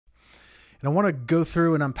And I want to go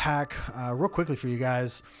through and unpack real quickly for you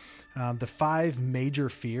guys the 5 major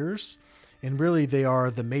fears. And really, they are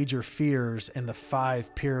the major fears and the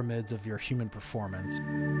 5 pyramids of your human performance.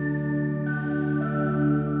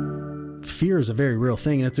 Fear is a very real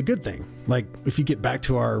thing, and it's a good thing. Like if you get back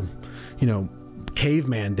to our,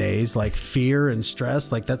 caveman days, like fear and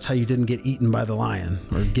stress, like that's how you didn't get eaten by the lion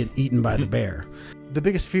or get eaten by the bear. The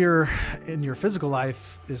biggest fear in your physical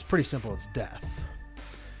life is pretty simple. It's death.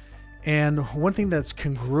 And one thing that's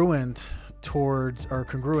congruent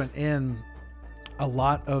in a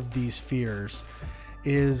lot of these fears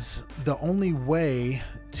is the only way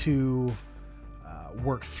to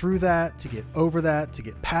work through that, to get over that, to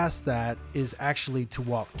get past that, is actually to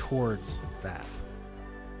walk towards that.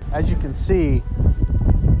 As you can see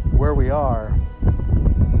where we are,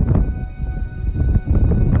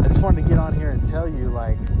 I just wanted to get on here and tell you,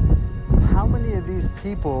 like, how many of these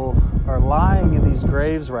people are lying in these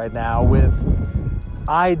graves right now with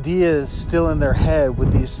ideas still in their head,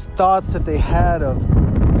 with these thoughts that they had of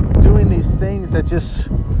doing these things that just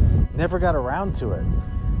never got around to it,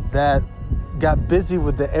 that got busy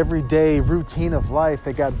with the everyday routine of life,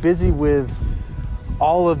 that got busy with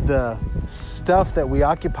all of the stuff that we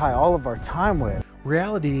occupy all of our time with.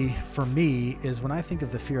 Reality for me is when I think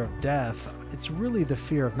of the fear of death, it's really the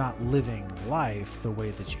fear of not living life the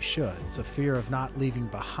way that you should. It's a fear of not leaving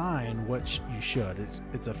behind what you should.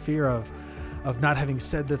 It's a fear of not having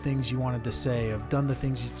said the things you wanted to say, of done the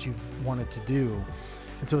things that you've wanted to do.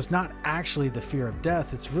 And so it's not actually the fear of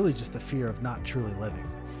death, it's really just the fear of not truly living.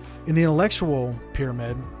 In the intellectual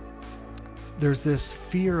pyramid, there's this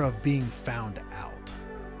fear of being found out.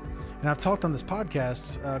 And I've talked on this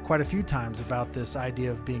podcast quite a few times about this idea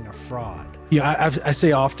of being a fraud. I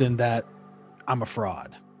say often that I'm a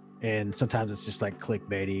fraud, and sometimes it's just like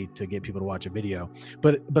clickbaity to get people to watch a video.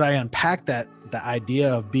 But I unpack that, the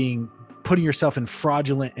idea of putting yourself in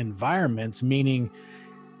fraudulent environments, meaning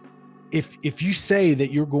if you say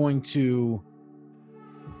that you're going to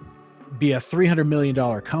be a $300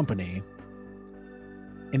 million company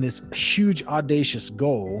in this huge audacious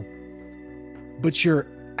goal, but you're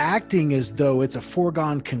acting as though it's a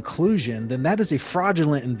foregone conclusion, then that is a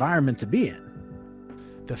fraudulent environment to be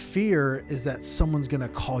in. The fear is that someone's going to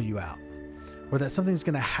call you out, or that something's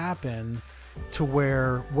going to happen to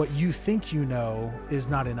where what you think you know is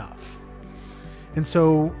not enough. And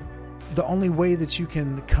so the only way that you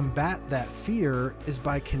can combat that fear is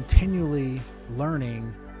by continually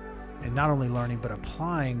learning, and not only learning, but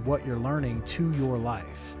applying what you're learning to your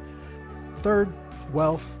life. Third,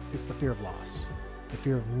 wealth is the fear of loss, the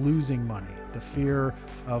fear of losing money, the fear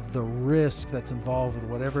of the risk that's involved with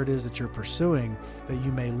whatever it is that you're pursuing, that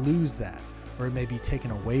you may lose that, or it may be taken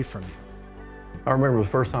away from you. I remember the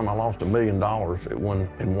first time I lost $1 million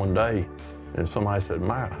in one day, and somebody said,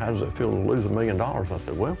 "Mike, how does it feel to lose $1 million?" I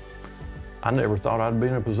said, "Well, I never thought I'd be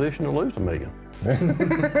in a position to lose $1 million.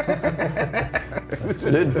 It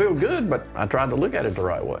didn't feel good, but I tried to look at it the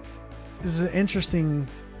right way." This is an interesting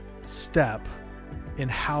step in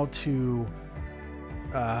how to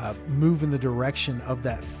move in the direction of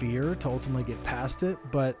that fear to ultimately get past it.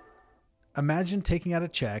 But imagine taking out a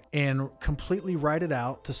check and completely write it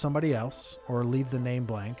out to somebody else, or leave the name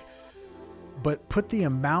blank, but put the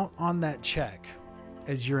amount on that check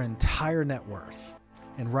as your entire net worth,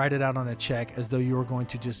 and write it out on a check as though you were going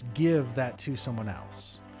to just give that to someone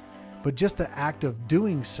else. But just the act of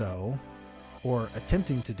doing so, or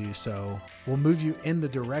attempting to do so, will move you in the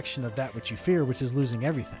direction of that which you fear, which is losing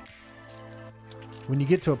everything. When you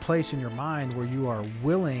get to a place in your mind where you are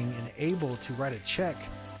willing and able to write a check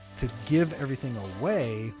to give everything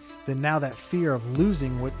away, then now that fear of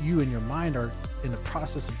losing what you in your mind are in the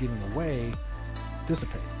process of giving away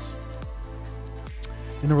dissipates.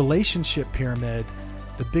 In the relationship pyramid,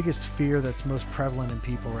 the biggest fear that's most prevalent in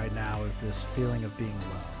people right now is this feeling of being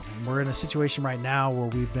alone. And we're in a situation right now where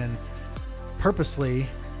we've been purposely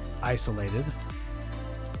isolated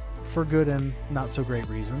for good and not so great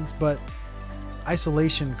reasons, but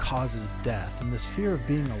isolation causes death, and this fear of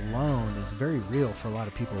being alone is very real for a lot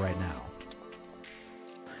of people right now.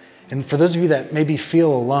 And for those of you that maybe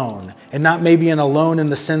feel alone, and not maybe alone in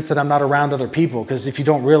the sense that I'm not around other people, because if you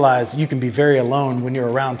don't realize, you can be very alone when you're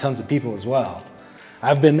around tons of people as well.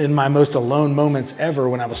 I've been in my most alone moments ever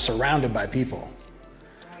when I was surrounded by people.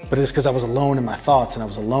 But it's because I was alone in my thoughts and I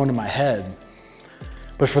was alone in my head.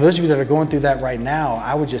 But for those of you that are going through that right now,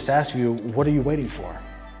 I would just ask you, what are you waiting for?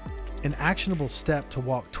 An actionable step to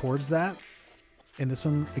walk towards that, and this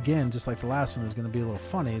one, again, just like the last one, is going to be a little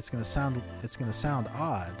funny. It's going to sound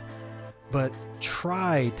odd, but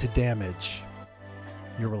try to damage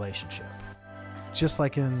your relationship. Just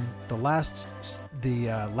like in the last the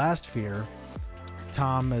last fear,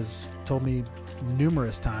 Tom has told me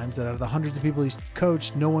numerous times that out of the hundreds of people he's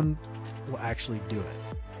coached, no one will actually do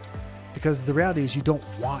it. Because the reality is you don't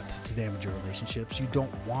want to damage your relationships. You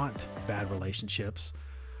don't want bad relationships.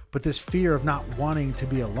 But this fear of not wanting to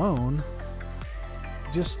be alone,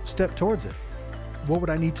 just step towards it. What would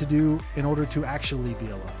I need to do in order to actually be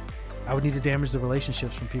alone? I would need to damage the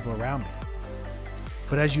relationships from people around me.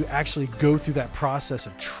 But as you actually go through that process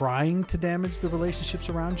of trying to damage the relationships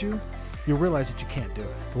around you, you'll realize that you can't do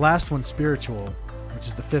it. The last one, spiritual, which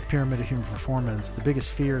is the fifth pyramid of human performance, the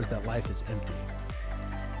biggest fear is that life is empty.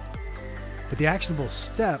 But the actionable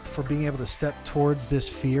step for being able to step towards this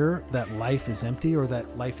fear that life is empty or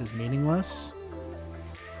that life is meaningless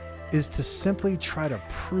is to simply try to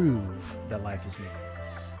prove that life is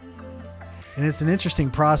meaningless. And it's an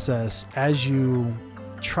interesting process as you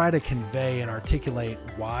try to convey and articulate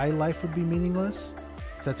why life would be meaningless.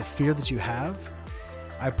 If that's a fear that you have,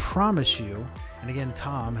 I promise you, and again,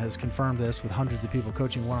 Tom has confirmed this with hundreds of people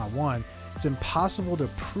coaching one-on-one, it's impossible to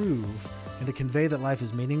prove and to convey that life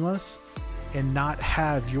is meaningless and not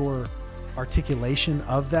have your articulation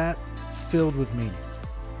of that filled with meaning.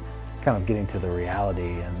 Kind of getting to the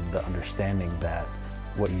reality and the understanding that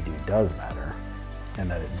what you do does matter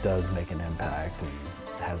and that it does make an impact and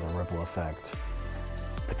has a ripple effect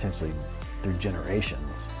potentially through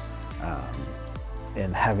generations.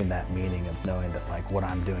 And having that meaning of knowing that like what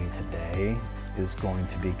I'm doing today is going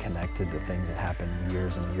to be connected to things that happen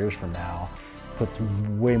years and years from now puts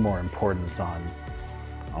way more importance on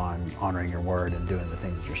honoring your word and doing the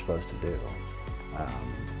things that you're supposed to do.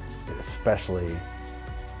 It especially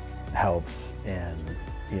helps in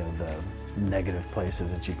the negative places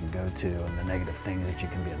that you can go to and the negative things that you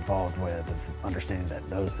can be involved with, of understanding that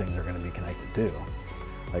those things are going to be connected too.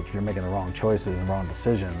 Like if you're making the wrong choices and wrong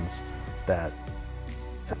decisions, that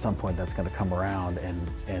at some point that's going to come around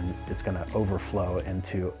and it's going to overflow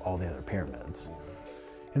into all the other pyramids.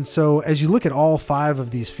 And so as you look at all five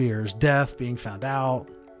of these fears, death, being found out,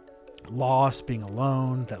 loss, being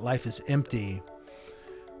alone, that life is empty,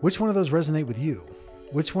 which one of those resonate with you?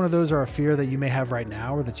 Which one of those are a fear that you may have right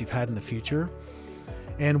now or that you've had in the future?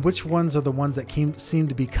 And which ones are the ones that seem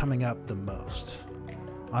to be coming up the most?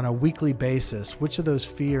 On a weekly basis, which of those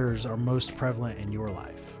fears are most prevalent in your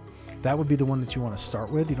life? That would be the one that you want to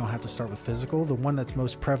start with. You don't have to start with physical. The one that's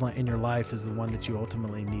most prevalent in your life is the one that you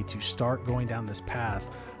ultimately need to start going down this path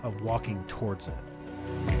of walking towards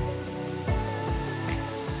it.